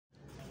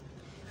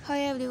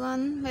Hi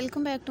everyone,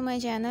 welcome back to my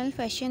channel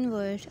Fashion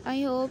World.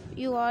 I hope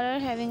you all are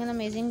having an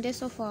amazing day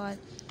so far.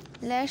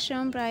 Let's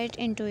jump right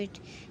into it.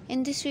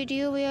 In this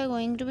video we are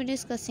going to be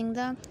discussing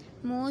the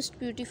most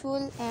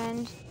beautiful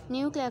and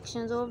new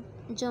collections of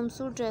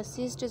jumpsuit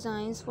dresses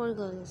designs for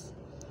girls.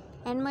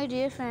 And my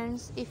dear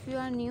friends, if you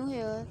are new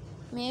here,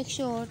 make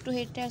sure to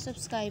hit that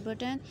subscribe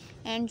button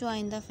and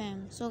join the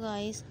fam. So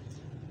guys,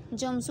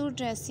 jumpsuit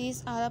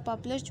dresses are a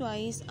popular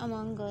choice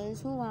among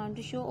girls who want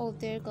to show off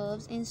their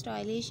curves in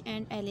stylish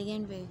and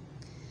elegant way.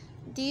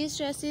 These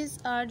dresses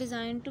are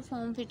designed to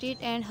form fitted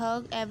and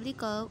hug every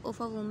curve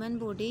of a woman's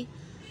body,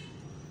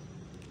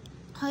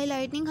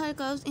 highlighting her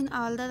curves in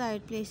all the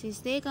right places.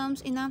 They come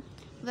in a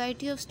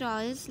variety of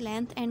styles,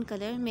 length and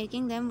color,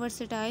 making them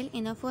versatile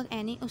enough for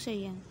any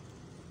occasion.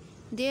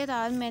 There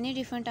are many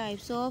different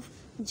types of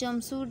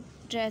jumpsuit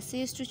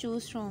dresses to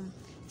choose from.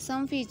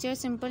 Some feature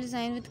simple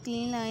design with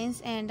clean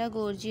lines and a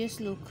gorgeous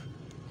look.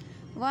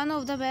 One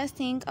of the best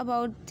things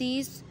about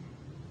these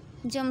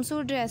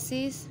jumpsuit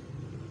dresses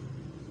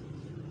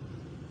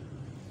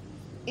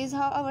is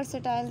how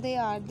versatile they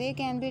are. They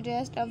can be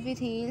dressed up with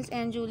heels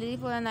and jewelry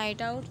for a night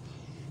out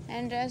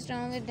and dressed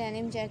down with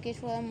denim jacket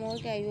for a more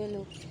casual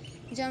look.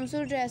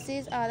 Jumpsuit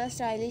dresses are a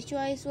stylish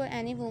choice for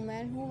any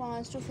woman who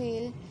wants to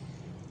feel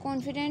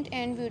confident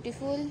and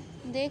beautiful.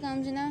 They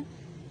come in a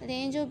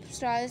range of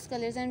styles,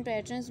 colors and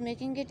patterns,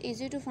 making it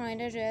easy to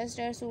find a dress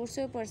that suits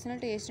your personal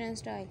taste and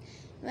style.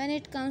 When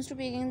it comes to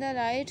picking the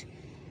right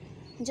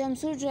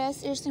jumpsuit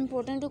dress, it's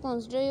important to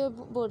consider your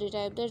body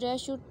type. The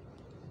dress should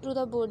to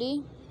the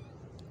body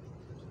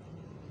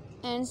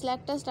and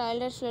select a style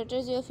that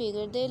flatters your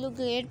figure. They look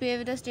great paired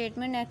with a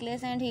statement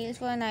necklace and heels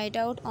for a night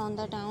out on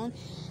the town.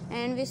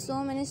 And with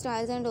so many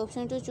styles and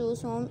options to choose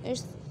from,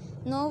 it's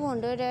no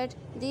wonder that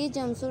these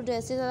jumpsuit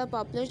dresses are a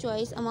popular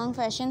choice among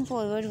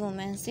fashion-forward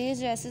women. These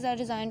dresses are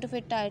designed to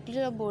fit tightly to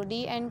the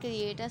body and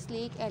create a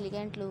sleek,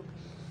 elegant look.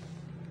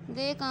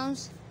 They come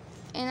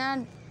in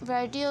a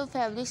variety of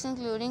fabrics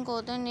including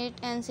cotton, knit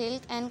and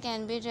silk, and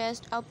can be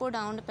dressed up or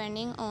down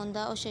depending on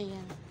the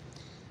occasion.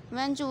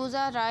 When choose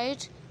a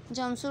right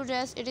jumpsuit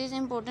dress, it is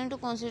important to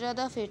consider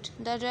the fit.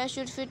 The dress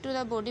should fit to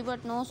the body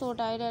but not so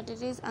tight that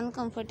it is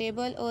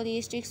uncomfortable or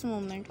restricts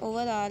movement.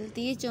 Overall,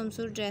 these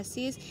jumpsuit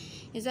dresses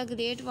is a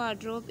great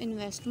wardrobe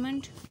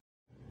investment.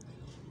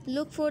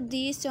 Look for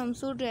these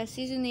jumpsuit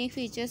dresses' unique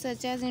features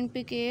such as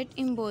intricate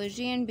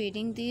embroidery and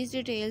beading. These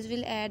details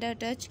will add a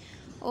touch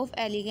of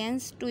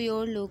elegance to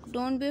your look.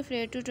 Don't be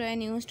afraid to try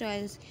new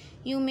styles.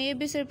 You may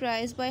be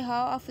surprised by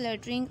how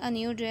flattering a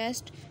new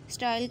dressed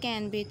style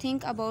can be.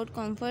 Think about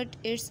comfort,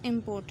 it's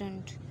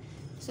important.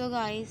 So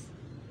guys,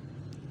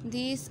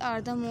 these are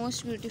the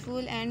most beautiful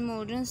and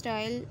modern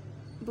style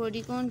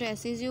bodycon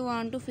dresses. You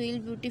want to feel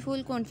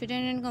beautiful,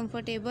 confident and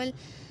comfortable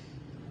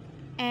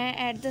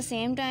at the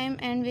same time,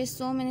 and with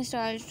so many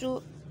styles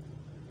to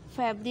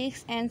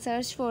fabrics, and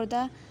search for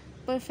the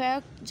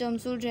perfect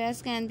jumpsuit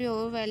dress can be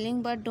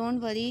overwhelming, but don't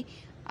worry,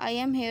 I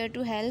am here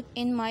to help.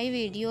 In my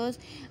videos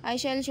I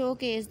shall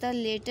showcase the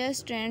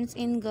latest trends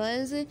in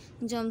girls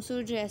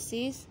jumpsuit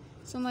dresses.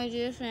 So my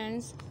dear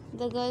friends,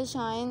 the girls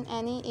shine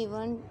any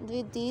event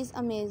with these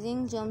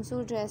amazing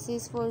jumpsuit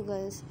dresses for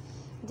girls.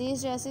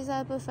 These dresses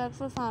are perfect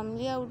for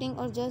family outing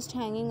or just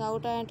hanging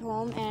out at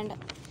home and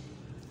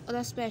or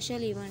a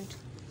special event.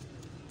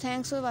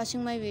 Thanks for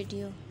watching my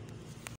video.